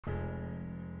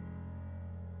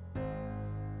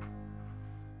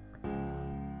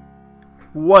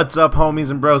What's up, homies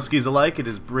and broskies alike? It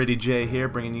is Britty J here,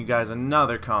 bringing you guys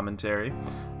another commentary.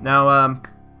 Now,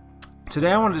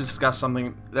 today I want to discuss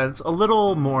something that's a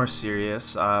little more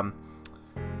serious. Now,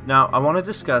 I want to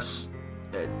discuss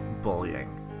bullying.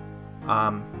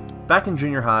 Back in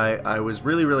junior high, I was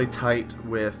really tight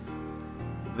with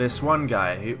this one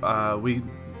guy.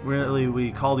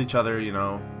 We called each other, you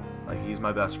know, like he's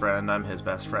my best friend, I'm his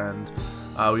best friend.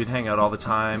 We'd hang out all the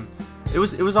time. It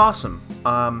was awesome.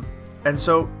 And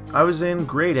so I was in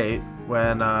grade 8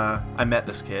 when I met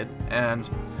this kid, and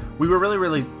we were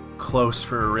really close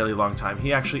for a really long time.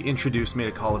 He actually introduced me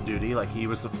to Call of Duty. Like, he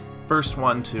was the first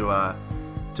one to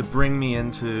bring me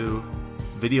into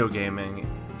video gaming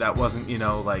that wasn't, you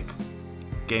know, like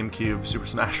GameCube, Super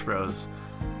Smash Bros.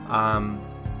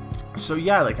 So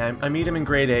yeah, like I meet him in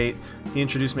grade 8. He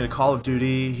introduced me to Call of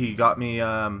Duty. He got me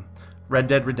Red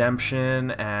Dead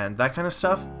Redemption and that kind of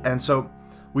stuff. And so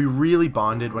we really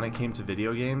bonded when it came to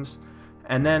video games.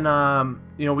 And then,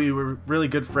 you know, we were really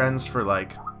good friends for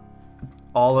like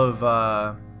all of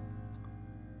the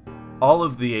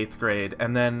 8th grade,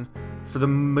 and then for the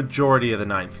majority of the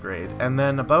 9th grade. And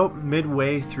then about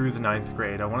midway through the 9th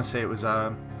grade, I want to say it was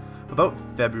about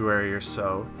February or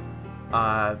so,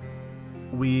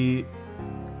 we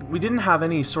didn't have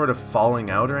any sort of falling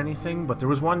out or anything, but there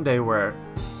was one day where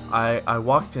I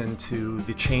walked into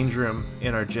the change room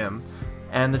in our gym.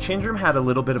 And the change room had a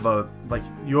little bit of a, like,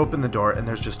 you open the door and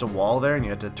there's just a wall there, and you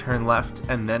had to turn left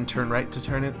and then turn right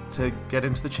to get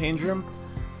into the change room.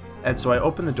 And so I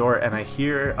open the door and I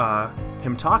hear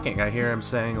him talking. I hear him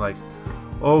saying like,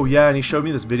 "Oh yeah, and he showed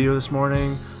me this video this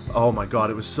morning. Oh my god,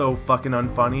 it was so fucking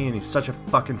unfunny, and he's such a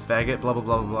fucking faggot, blah blah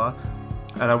blah blah blah."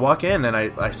 And I walk in and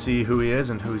I see who he is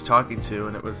and who he's talking to,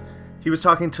 and he was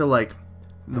talking to like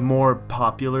the more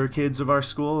popular kids of our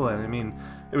school. And I mean,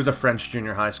 it was a French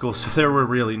junior high school, so there were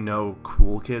really no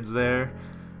cool kids there.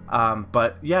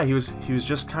 But yeah, he was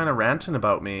just kind of ranting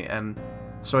about me, and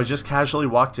so I just casually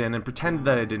walked in and pretended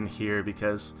that I didn't hear,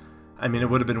 because I mean, it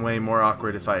would have been way more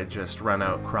awkward if I had just run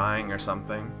out crying or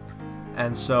something.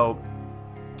 And so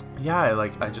yeah,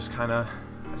 I just kind of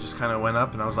went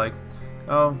up and I was like,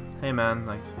 "Oh, hey man,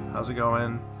 like, how's it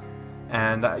going?"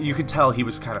 And you could tell he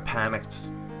was kind of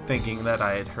panicked, thinking that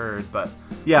I had heard. But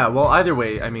yeah, well, either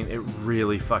way, I mean, it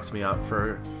really fucked me up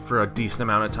for a decent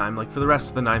amount of time. Like, for the rest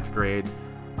of the 9th grade,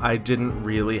 I didn't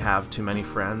really have too many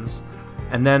friends.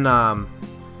 And then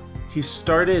he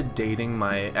started dating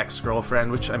my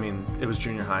ex-girlfriend, which, I mean, it was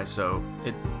junior high, so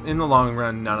in the long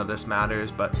run, none of this matters,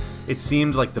 but it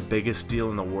seemed like the biggest deal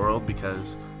in the world,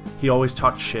 because he always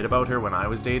talked shit about her when I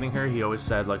was dating her. He always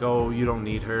said like, "Oh, you don't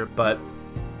need her." But,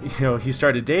 you know, he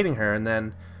started dating her, and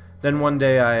then one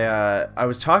day I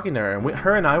was talking to her, and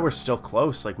her and I were still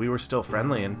close, like we were still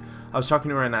friendly, and I was talking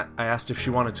to her and I asked if she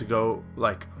wanted to go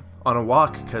like on a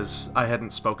walk, because I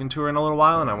hadn't spoken to her in a little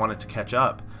while and I wanted to catch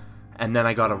up. And then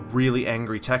I got a really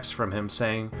angry text from him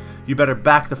saying, "You better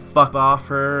back the fuck off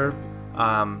her."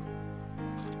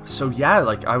 So yeah,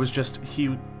 like I was just,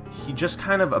 he just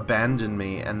kind of abandoned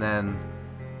me, and then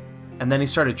he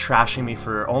started trashing me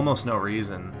for almost no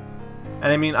reason.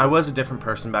 And I mean, I was a different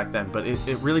person back then, but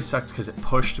it really sucked because it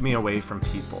pushed me away from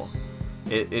people.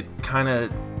 It kind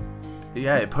of,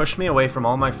 yeah, it pushed me away from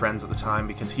all my friends at the time,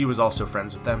 because he was also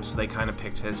friends with them, so they kind of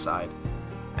picked his side.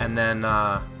 And then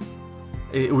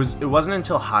it wasn't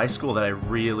until high school that I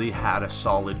really had a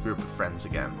solid group of friends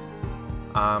again.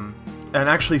 And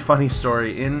actually, funny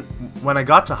story, when I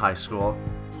got to high school,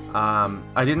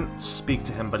 I didn't speak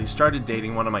to him, but he started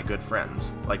dating one of my good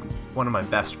friends, like one of my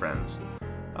best friends.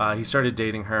 He started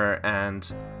dating her,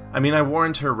 and I mean, I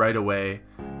warned her right away,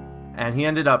 and they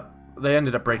ended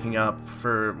up breaking up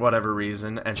for whatever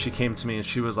reason. And she came to me and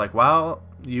she was like, "Wow,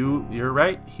 you're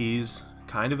right, he's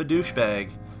kind of a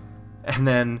douchebag." And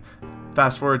then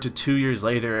fast forward to 2 years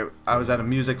later, I was at a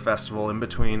music festival in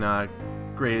between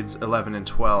grades 11 and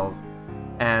 12,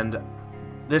 and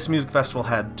this music festival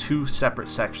had 2 separate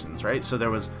sections, right? So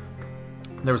there was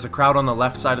the crowd on the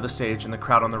left side of the stage and the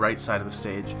crowd on the right side of the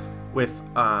stage, with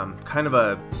kind of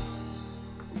a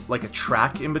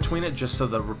track in between it, just so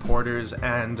the reporters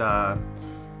and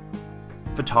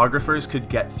photographers could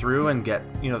get through and get,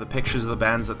 you know, the pictures of the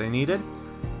bands that they needed.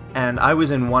 And I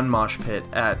was in one mosh pit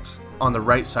on the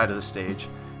right side of the stage,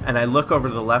 and I look over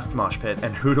to the left mosh pit,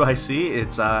 and who do I see?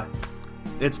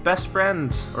 It's best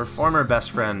friend, or former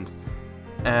best friend.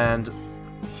 And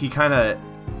he kind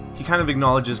of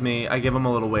acknowledges me. I give him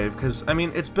a little wave, because I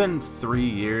mean, it's been 3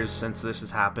 years since this has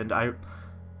happened.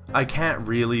 I can't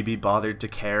really be bothered to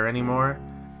care anymore.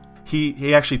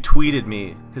 He actually tweeted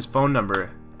me his phone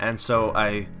number, and so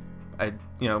I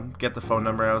you know, get the phone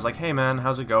number. I was like, hey man,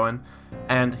 how's it going?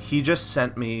 And he just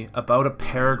sent me about a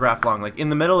paragraph long, like in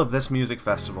the middle of this music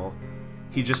festival,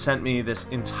 he just sent me this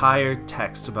entire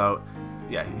text about,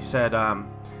 yeah, he said,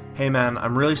 hey man,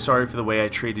 I'm really sorry for the way I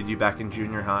treated you back in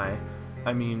junior high.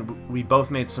 I mean, we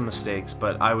both made some mistakes,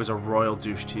 but I was a royal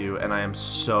douche to you, and I am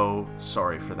so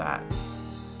sorry for that.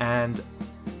 And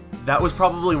that was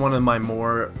probably one of my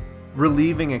more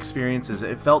relieving experiences.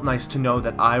 It felt nice to know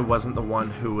that I wasn't the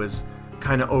one who was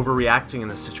kind of overreacting in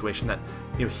this situation, that,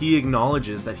 you know, he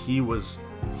acknowledges that he was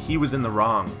in the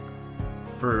wrong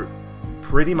for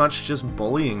pretty much just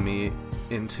bullying me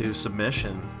into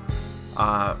submission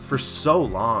for so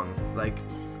long. Like,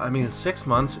 I mean, 6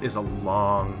 months is a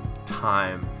long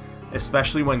time,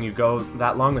 especially when you go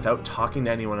that long without talking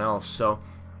to anyone else. So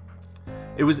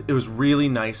it was really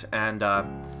nice, and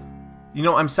you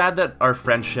know, I'm sad that our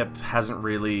friendship hasn't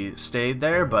really stayed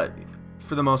there, but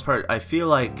for the most part, I feel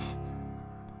like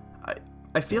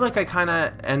I kind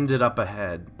of ended up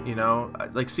ahead, you know?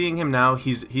 Like, seeing him now,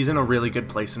 he's in a really good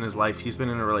place in his life. He's been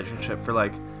in a relationship for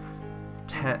like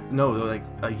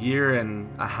a year and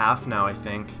a half now, I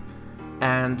think.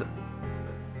 And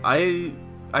I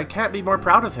can't be more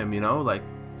proud of him, you know? Like,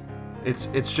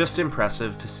 it's just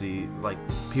impressive to see, like,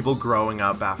 people growing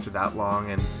up after that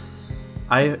long, and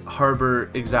I harbor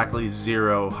exactly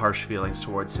zero harsh feelings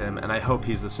towards him, and I hope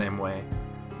he's the same way.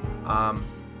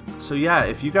 So yeah,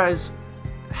 if you guys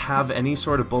have any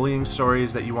sort of bullying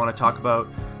stories that you want to talk about,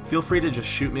 feel free to just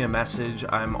shoot me a message.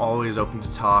 I'm always open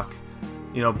to talk.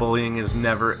 You know, bullying is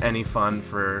never any fun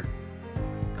for,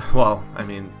 well, I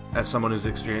mean, as someone who's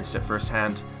experienced it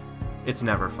firsthand, it's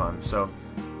never fun. So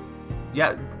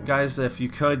yeah, guys, if you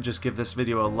could just give this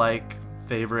video a like,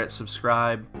 favorite,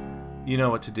 subscribe, you know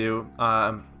what to do.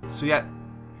 So yeah,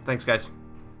 thanks guys.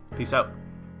 Peace out.